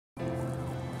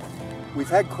We've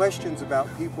had questions about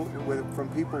from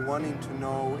people wanting to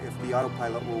know if the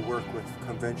autopilot will work with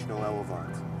conventional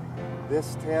elevons.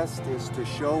 This test is to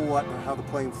show how the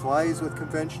plane flies with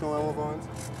conventional elevons.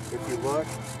 If you look,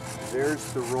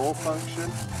 there's the roll function.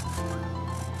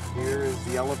 Here is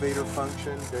the elevator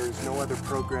function. There's no other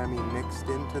programming mixed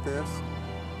into this.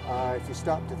 If you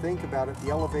stop to think about it, the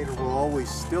elevator will always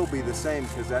still be the same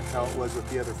because that's how it was with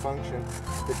the other function.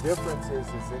 The difference is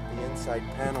that the inside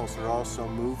panels are also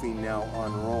moving now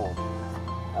on roll.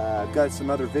 I've got some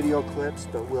other video clips,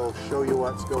 but we'll show you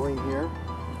what's going here.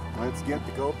 Let's get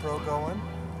the GoPro going.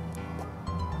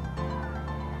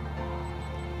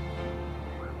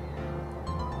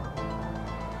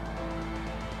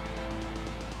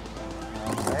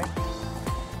 Okay,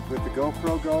 with the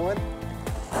GoPro going,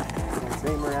 let's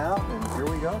aim her out, and here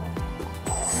we go.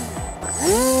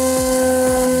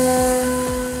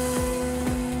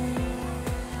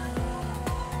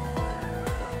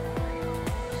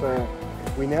 So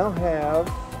we now have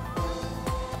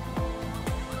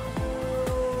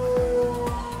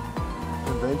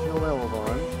conventional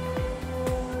elevons,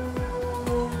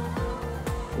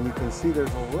 and you can see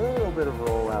there's a little bit of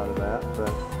roll out of that,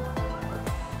 but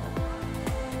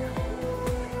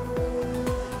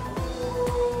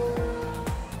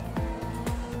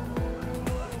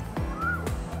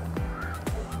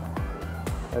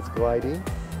that's gliding.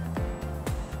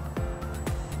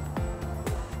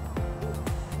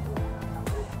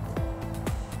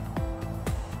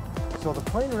 So the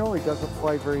plane really doesn't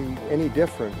fly any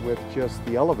different with just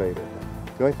the elevator.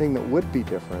 The only thing that would be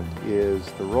different is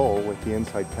the roll with the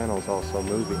inside panels also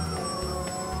moving.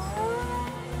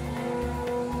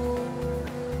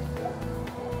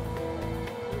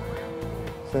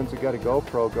 Since we got a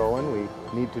GoPro going, we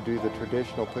need to do the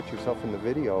traditional put yourself in the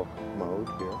video mode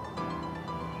here.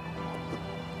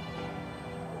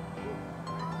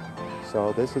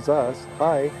 So this is us.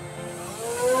 Hi.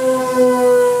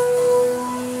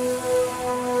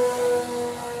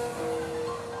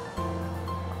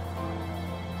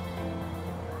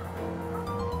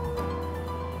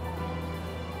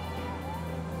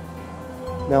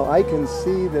 Now I can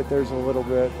see that there's a little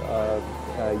bit of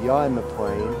yaw in the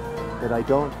plane that I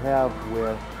don't have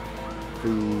with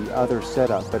the other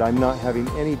setup, but I'm not having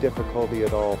any difficulty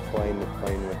at all flying the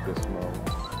plane with this mode.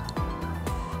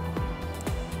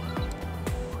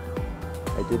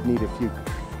 I did need a few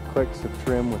clicks of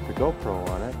trim with the GoPro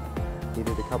on it.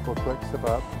 Needed a couple of clicks of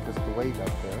up because of the weight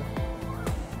up there.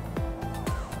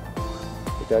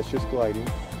 But that's just gliding.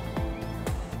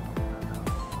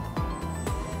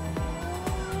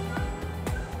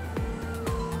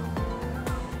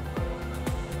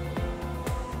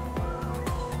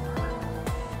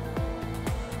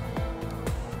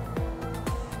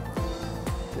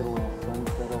 Get a little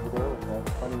sunset over there with that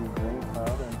funny rain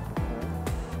cloud.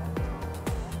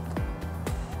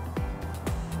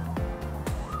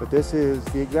 But this is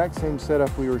the exact same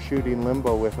setup we were shooting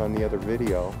limbo with on the other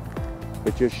video,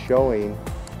 but just showing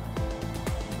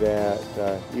that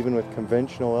even with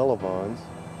conventional elevons,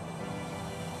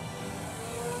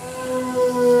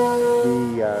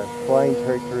 the flying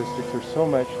characteristics are so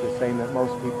much the same that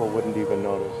most people wouldn't even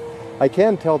notice. I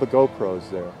can tell the GoPro's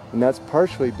there, and that's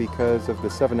partially because of the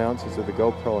 7 ounces of the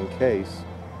GoPro in case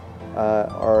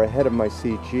are ahead of my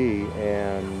CG,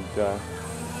 and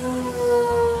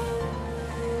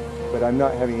but I'm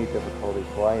not having any difficulty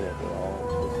flying it at all.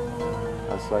 It's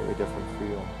just a slightly different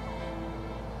feel.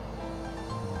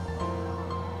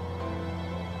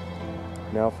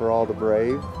 Now for all the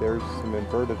brave, there's some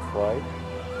inverted flight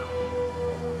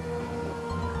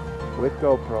with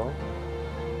GoPro.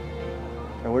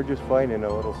 And we're just flying in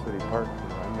a little city park.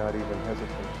 I'm not even hesitant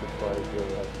to fly here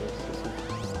like this.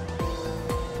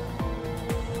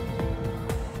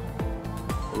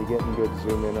 Are you getting good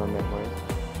zoom in on that way?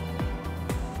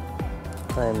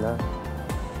 I'm not.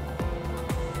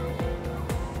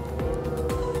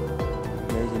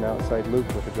 There's an outside loop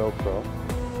with a GoPro.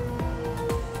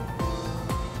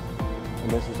 And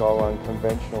this is all on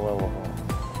conventional elevon.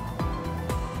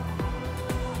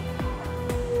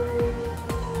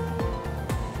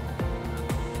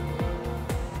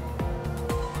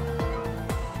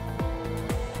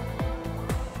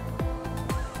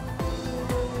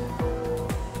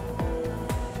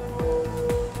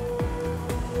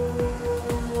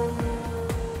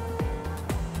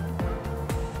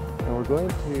 We're going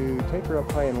to take her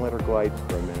up high and let her glide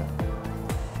for a minute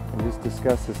and just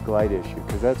discuss this glide issue,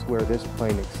 because that's where this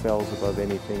plane excels above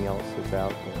anything else that's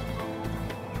out there.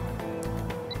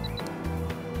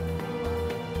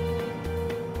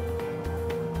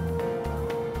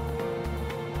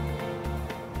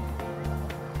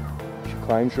 She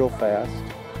climbs real fast.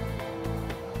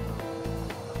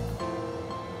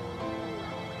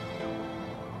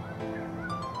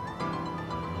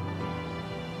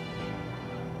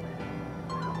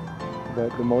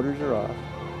 but the motors are off.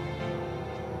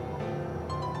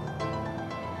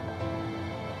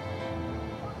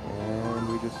 And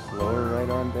we just slow her right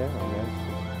on down.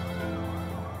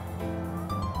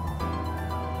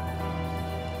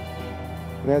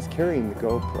 And that's carrying the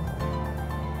GoPro.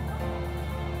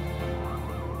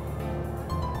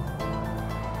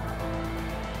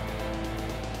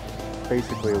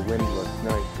 Basically a windless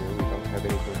night here. We don't have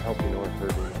anything helping or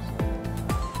hurting us.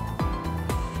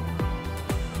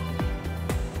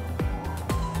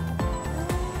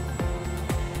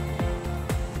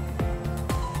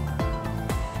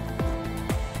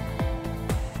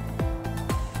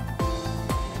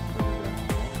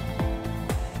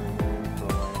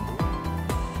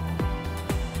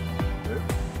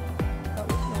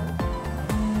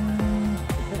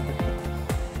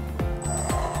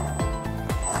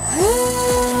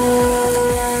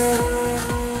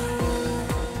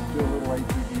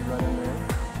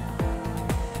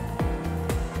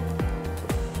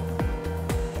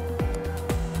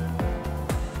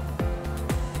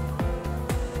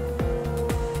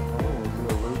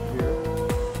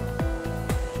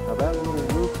 That little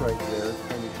loop right there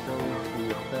kind of shows the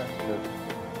effect of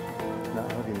not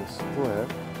having the split.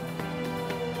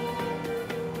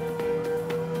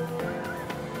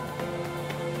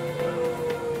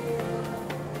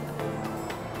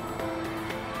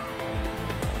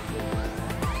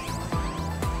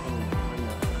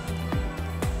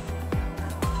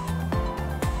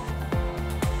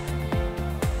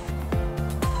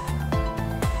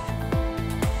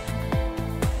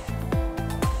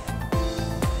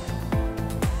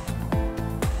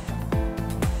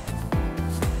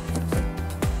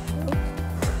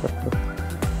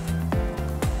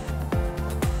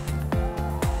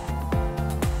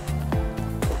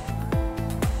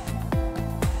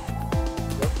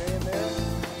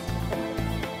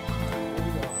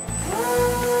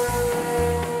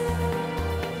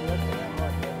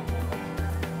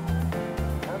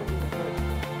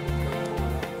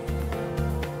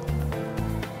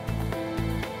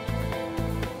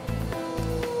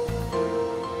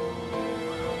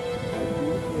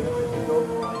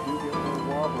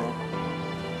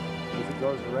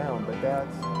 Goes around, but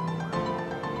that's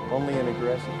only in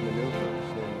aggressive maneuvers.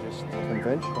 And just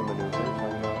conventional maneuvers,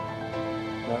 I'm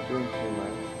not doing too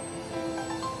much.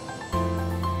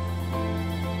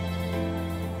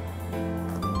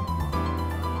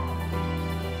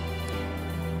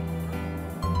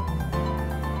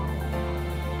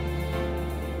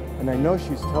 And I know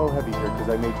she's toe heavy here because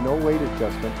I made no weight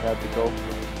adjustment to have the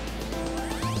GoPro.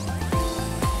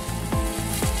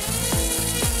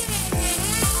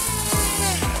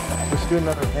 Let's do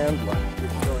another hand lunge.